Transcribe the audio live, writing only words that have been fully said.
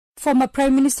Former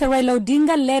Prime Minister Raila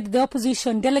Odinga led the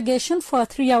opposition delegation for a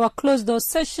 3-hour closed-door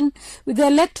session with the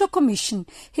Electoral Commission.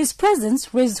 His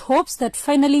presence raised hopes that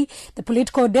finally the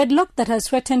political deadlock that has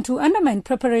threatened to undermine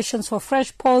preparations for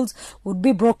fresh polls would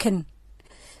be broken.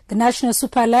 The National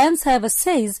Super Alliance, however,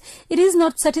 says it is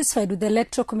not satisfied with the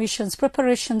Electoral Commission's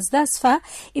preparations thus far,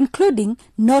 including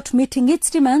not meeting its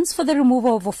demands for the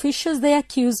removal of officials they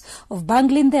accuse of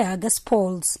bungling the August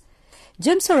polls.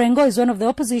 James Orengo is one of the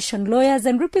opposition lawyers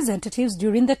and representatives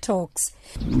during the talks.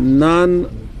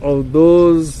 None of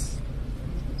those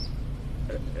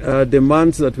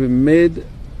demands that we made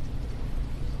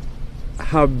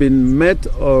have been met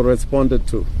or responded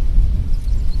to.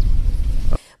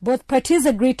 Both parties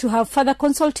agreed to have further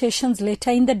consultations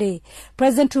later in the day.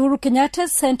 President Uhuru Kenyatta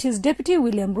sent his deputy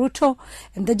William Ruto,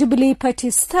 and the Jubilee Party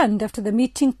stand after the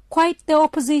meeting quite the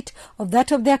opposite of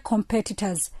that of their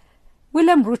competitors.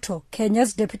 William Ruto,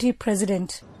 Kenya's deputy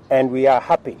president. And we are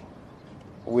happy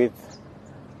with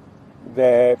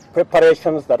the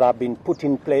preparations that have been put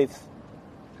in place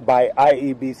by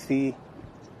IEBC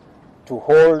to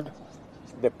hold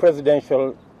the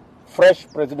fresh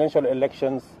presidential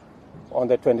elections on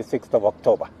the 26th of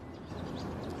October.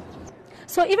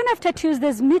 So even after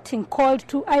Tuesday's meeting called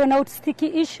to iron out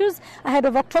sticky issues ahead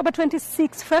of October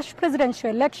 26 fresh presidential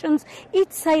elections,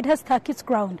 each side has stuck its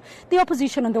ground. The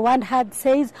opposition on the one hand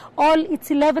says all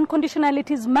its 11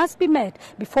 conditionalities must be met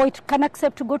before it can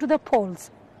accept to go to the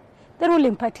polls. The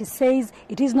ruling party says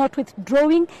it is not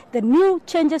withdrawing the new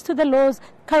changes to the laws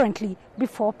currently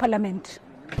before Parliament.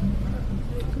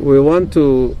 We want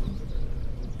to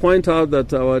point out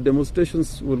that our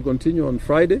demonstrations will continue on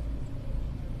Friday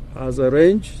as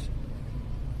arranged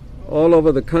all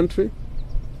over the country,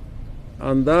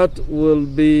 and that will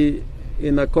be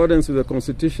in accordance with the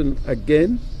Constitution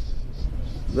again,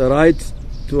 the right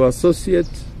to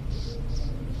associate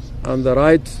and the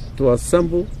right to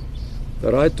assemble,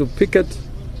 the right to picket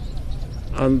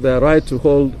and the right to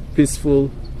hold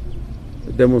peaceful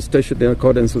demonstration in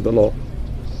accordance with the law.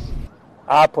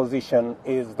 Our position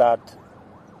is that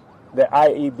the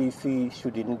IEBC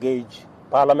should engage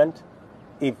Parliament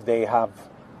if they have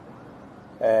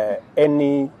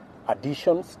any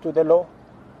additions to the law,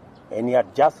 any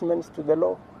adjustments to the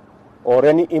law, or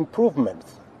any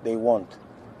improvements they want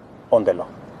on the law.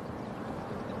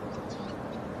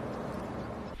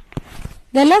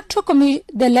 The Electoral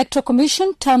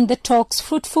Commission termed the talks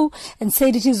fruitful and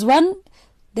said it is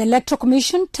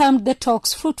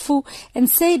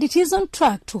on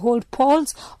track to hold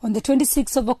polls on the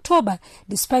 26th of October,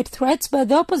 despite threats by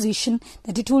the opposition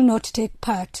that it will not take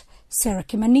part. Sarah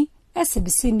Kimani,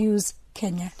 SABC News,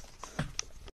 Kenya.